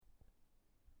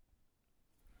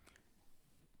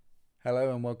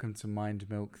Hello and welcome to Mind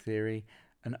Milk Theory,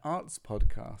 an arts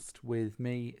podcast with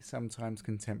me, sometimes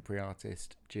contemporary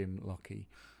artist Jim Lockie.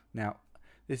 Now,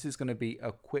 this is going to be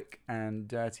a quick and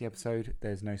dirty episode.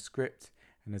 There's no script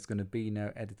and there's going to be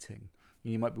no editing.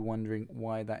 You might be wondering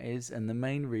why that is, and the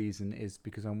main reason is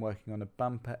because I'm working on a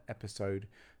bumper episode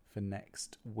for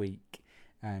next week,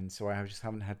 and so I just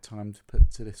haven't had time to put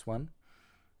to this one.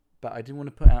 But I didn't want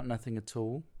to put out nothing at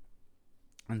all,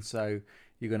 and so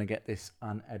you're going to get this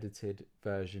unedited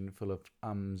version full of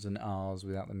ums and ahs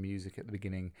without the music at the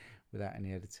beginning, without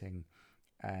any editing.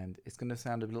 And it's going to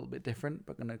sound a little bit different,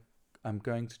 but I'm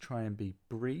going to try and be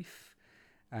brief.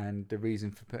 And the reason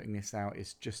for putting this out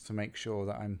is just to make sure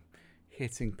that I'm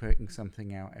putting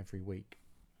something out every week.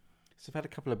 So I've had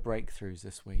a couple of breakthroughs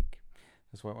this week.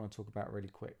 That's what I want to talk about really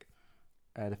quick.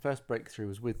 The first breakthrough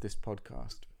was with this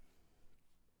podcast.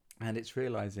 And it's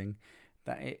realising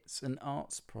that it's an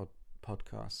arts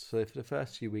podcast. So for the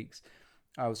first few weeks,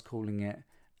 I was calling it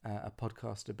a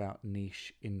podcast about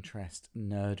niche interest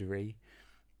nerdery,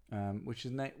 which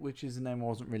is a name I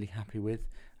wasn't really happy with.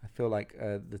 I feel like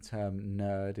the term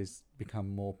nerd has become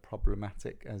more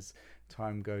problematic as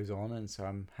time goes on, and so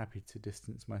I'm happy to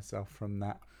distance myself from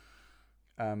that.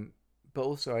 But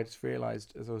also, I just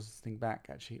realised as I was listening back,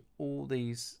 actually, all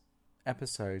these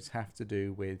episodes have to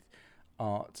do with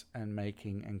art and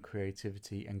making and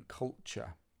creativity and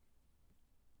culture.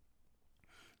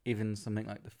 Even something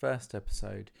like the first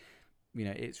episode,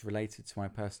 it's related to my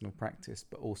personal practice,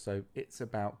 but also it's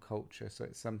about culture. So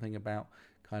it's something about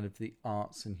kind of the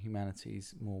arts and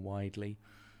humanities more widely.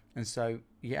 And so,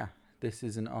 this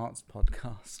is an arts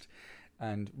podcast.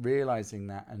 And realizing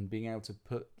that and being able to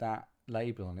put that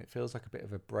label on it feels like a bit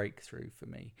of a breakthrough for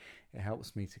me. It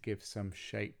helps me to give some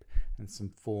shape and some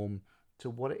form to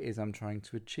what it is I'm trying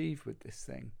to achieve with this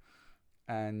thing.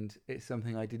 And it's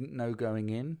something I didn't know going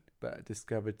in, but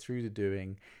discovered through the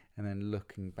doing and then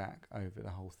looking back over the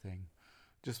whole thing.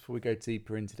 Just before we go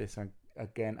deeper into this, I'm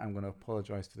going to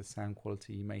apologise for the sound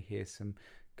quality. You may hear some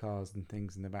cars and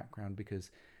things in the background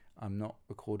because I'm not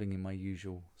recording in my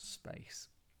usual space.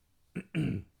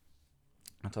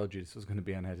 I told you this was going to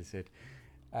be unedited.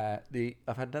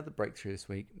 I've had another breakthrough this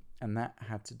week, and that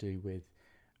had to do with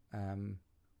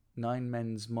Nine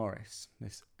Men's Morris,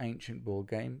 this ancient board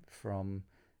game from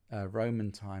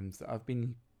Roman times that I've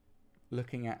been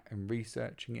looking at and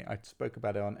researching it. I spoke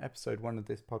about it on episode 1 of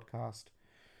this podcast,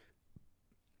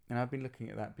 and I've been looking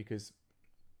at that because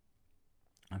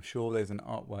I'm sure there's an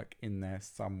artwork in there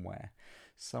somewhere.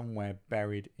 Somewhere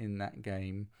buried in that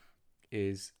game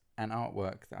is an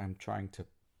artwork that I'm trying to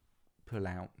pull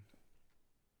out.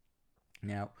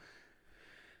 Now,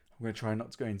 I'm going to try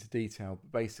not to go into detail,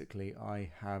 but basically I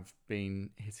have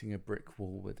been hitting a brick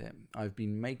wall with it. I've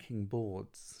been making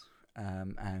boards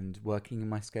and working in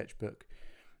my sketchbook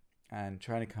and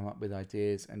trying to come up with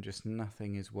ideas, and just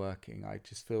nothing is working. I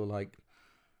just feel like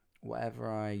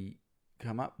whatever I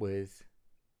come up with,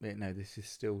 this is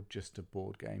still just a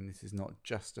board game. This is not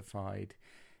justified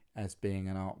as being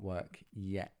an artwork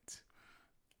yet.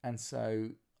 And so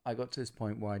I got to this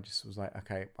point where I just was like,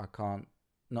 okay, I can't,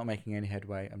 not making any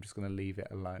headway, I'm just going to leave it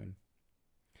alone.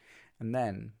 And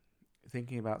then,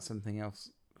 thinking about something else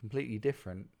completely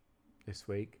different this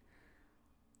week,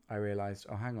 I realised,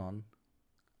 oh, hang on,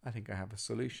 I think I have a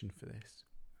solution for this.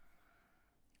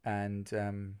 And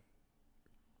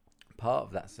part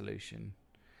of that solution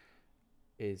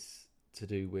is to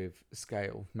do with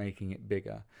scale, making it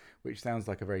bigger, which sounds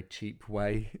like a very cheap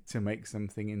way to make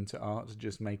something into art, to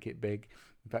just make it big.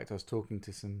 In fact, I was talking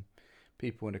to some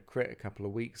people in a crit a couple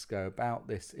of weeks ago about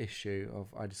this issue of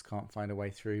I just can't find a way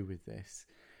through with this.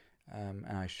 And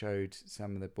I showed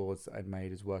some of the boards that I'd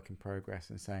made as work in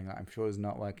progress and saying, I'm sure there's an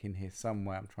artwork in here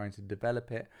somewhere. I'm trying to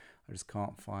develop it. I just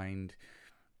can't find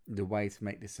the way to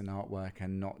make this an artwork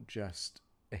and not just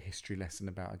a history lesson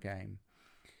about a game.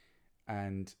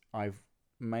 And I've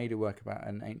made a work about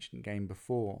an ancient game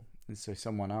before. And so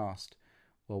someone asked,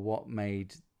 well, what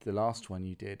made the last one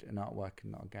you did an artwork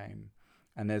and not a game?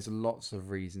 And there's lots of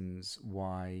reasons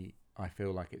why I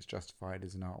feel like it's justified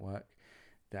as an artwork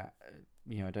that,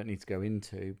 I don't need to go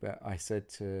into. But I said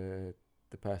to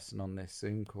the person on this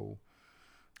Zoom call,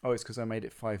 oh, it's because I made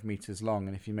it 5 meters long.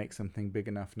 And if you make something big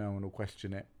enough, no one will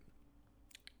question it,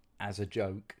 as a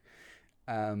joke.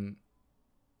 But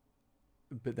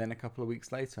then a couple of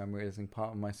weeks later, I'm realizing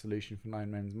part of my solution for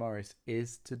Nine Men's Morris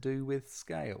is to do with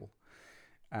scale.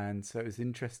 And so it was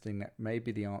interesting that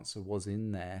maybe the answer was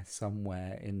in there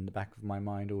somewhere in the back of my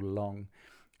mind all along.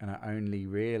 And I only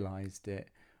realized it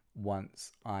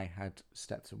once I had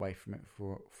stepped away from it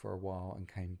for a while and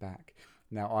came back.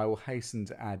 Now, I will hasten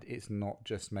to add, it's not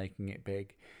just making it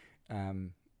big.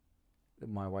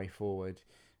 my way forward.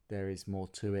 There is more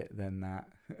to it than that,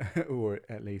 or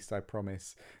at least I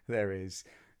promise there is.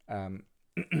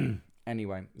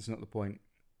 Anyway, it's not the point.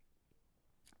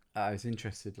 I was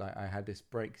interested, like I had this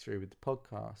breakthrough with the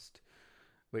podcast,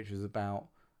 which was about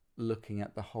looking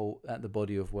at the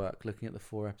body of work, looking at the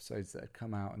 4 episodes that had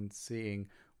come out and seeing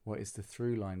what is the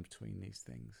through line between these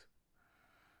things.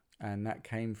 And that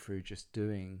came through just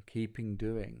keeping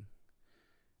doing.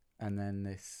 And then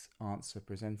this answer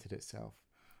presented itself.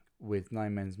 With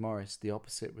Nine Men's Morris, the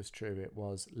opposite was true. It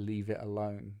was leave it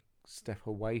alone, step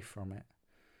away from it,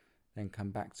 then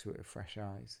come back to it with fresh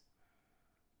eyes.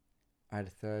 I had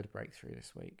a third breakthrough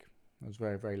this week. I was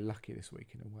very, very lucky this week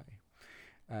in a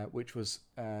way, which was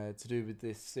to do with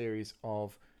this series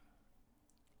of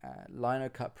lino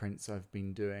cut prints I've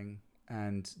been doing.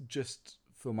 And just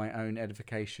for my own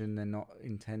edification, they're not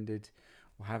intended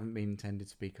or haven't been intended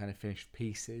to be kind of finished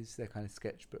pieces. They're kind of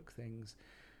sketchbook things.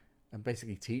 I'm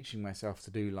basically teaching myself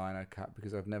to do lino cut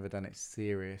because I've never done it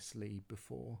seriously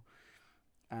before.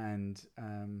 And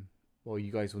well,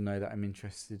 you guys will know that I'm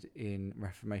interested in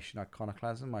Reformation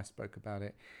iconoclasm. I spoke about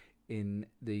it in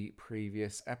the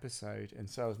previous episode. And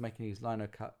so I was making these lino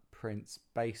cut prints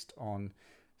based on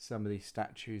some of these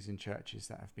statues in churches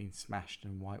that have been smashed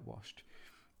and whitewashed.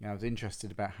 I was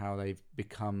interested about how they've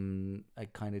become a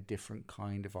kind of different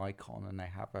kind of icon, and they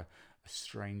have a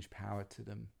strange power to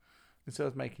them. And so I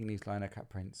was making these lino cut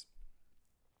prints.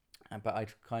 But I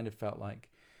kind of felt like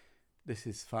this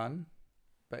is fun,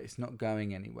 but it's not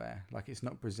going anywhere. Like it's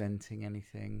not presenting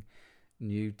anything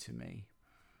new to me.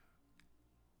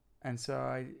 And so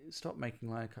I stopped making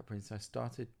lino cut prints. I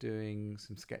started doing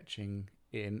some sketching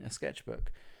in a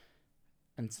sketchbook.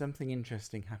 And something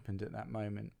interesting happened at that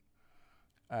moment,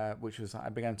 which was I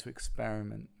began to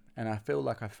experiment. And I feel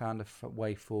like I found a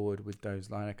way forward with those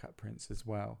lino cut prints as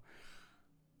well.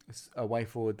 It's a way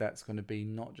forward that's going to be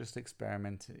not just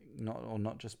experimenting,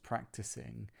 not just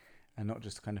practicing, and not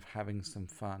just kind of having some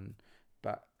fun,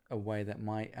 but a way that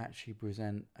might actually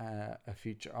present a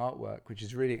future artwork, which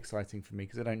is really exciting for me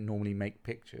because I don't normally make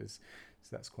pictures,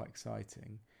 so that's quite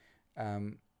exciting.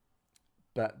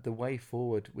 But the way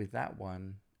forward with that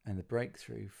one and the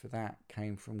breakthrough for that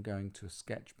came from going to a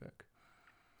sketchbook.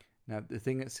 Now, the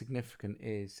thing that's significant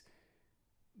is,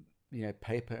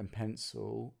 paper and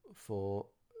pencil for,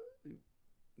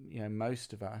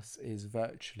 most of us is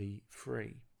virtually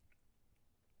free.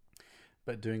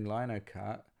 But doing lino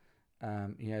cut,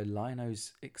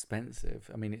 lino's expensive.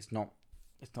 I mean, it's not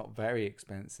very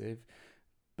expensive,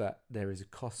 but there is a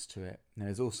cost to it. And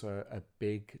there's also a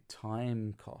big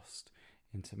time cost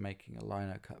into making a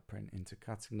lino cut print, into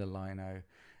cutting the lino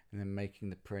and then making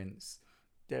the prints.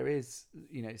 There is,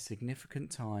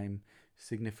 significant time,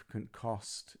 significant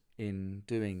cost in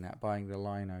doing that, buying the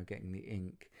lino, getting the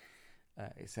ink,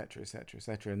 etc., etc.,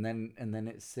 etc. And then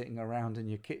it's sitting around in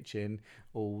your kitchen,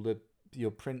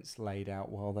 your prints laid out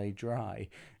while they dry.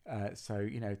 So,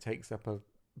 it takes up a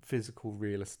physical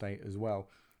real estate as well.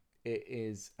 It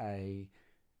is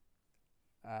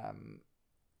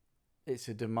it's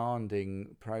a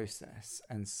demanding process,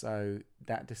 and so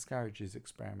that discourages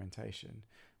experimentation.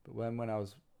 But when I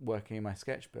was working in my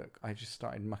sketchbook, I just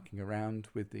started mucking around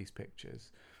with these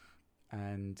pictures,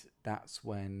 and that's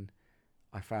when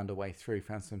I found a way through,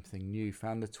 found something new,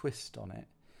 found a twist on it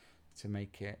to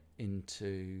make it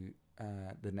into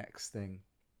the next thing.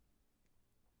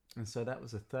 And so that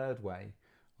was a third way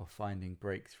of finding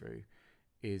breakthrough,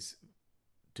 is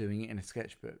doing it in a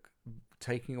sketchbook,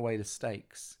 taking away the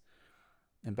stakes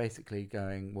and basically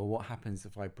going, well, what happens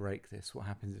if I break this? What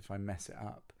happens if I mess it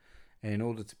up? And in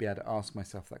order to be able to ask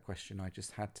myself that question, I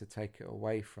just had to take it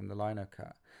away from the lino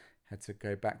cut, had to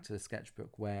go back to the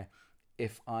sketchbook, where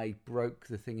if I broke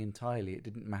the thing entirely, it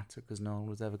didn't matter because no one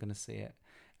was ever going to see it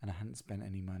and I hadn't spent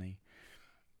any money.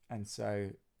 And so,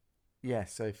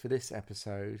 so for this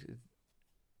episode,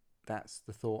 that's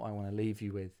the thought I want to leave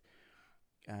you with.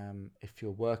 If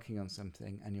you're working on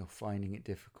something and you're finding it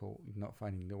difficult, you're not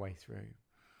finding the way through,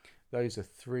 those are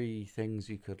 3 things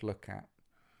you could look at.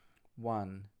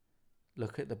 1,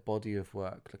 look at the body of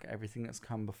work, look at everything that's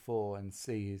come before and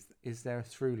see, is there a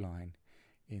through line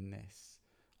in this?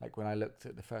 Like when I looked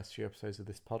at the first few episodes of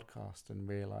this podcast and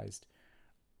realised,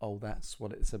 oh, that's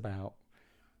what it's about.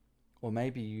 Or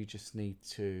maybe you just need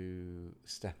to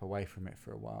step away from it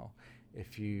for a while.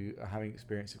 If you are having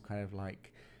experience of kind of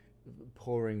like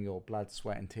pouring your blood,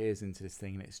 sweat and tears into this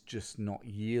thing and it's just not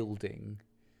yielding,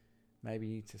 maybe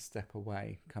you need to step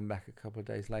away, come back a couple of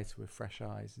days later with fresh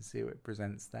eyes and see what it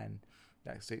presents then.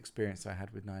 That's the experience I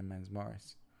had with Nine Men's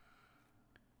Morris.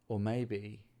 Or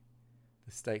maybe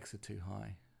the stakes are too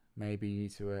high. Maybe you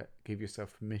need to give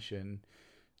yourself permission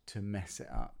to mess it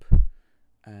up.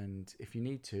 And if you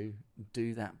need to,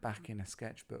 do that back in a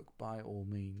sketchbook by all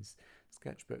means.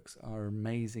 Sketchbooks are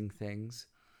amazing things.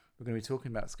 We're going to be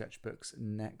talking about sketchbooks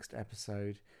next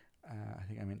episode. I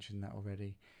think I mentioned that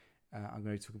already. I'm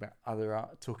going to talk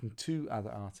about talking to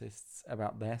other artists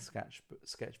about their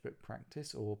sketchbook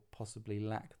practice, or possibly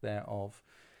lack thereof.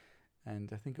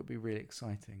 And I think it'll be really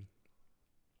exciting.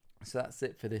 So that's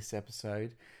it for this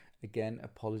episode. Again,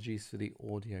 apologies for the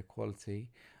audio quality.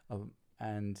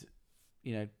 And,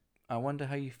 you know, I wonder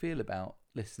how you feel about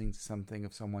listening to something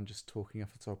of someone just talking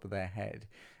off the top of their head,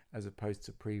 as opposed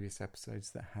to previous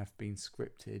episodes that have been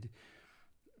scripted.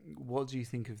 What do you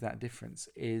think of that difference?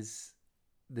 Is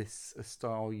this a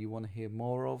style you want to hear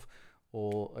more of?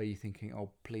 Or are you thinking,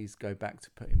 oh, please go back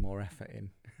to putting more effort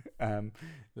in?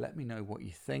 Let me know what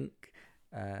you think.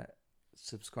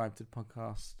 Subscribe to the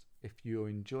podcast if you're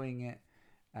enjoying it.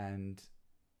 And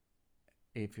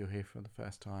if you're here for the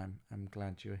first time, I'm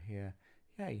glad you're here.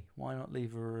 Yay, why not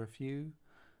leave a review?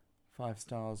 5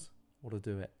 stars, ought to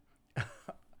do it.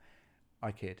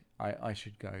 I kid. I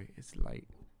should go. It's late.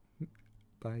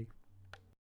 Bye.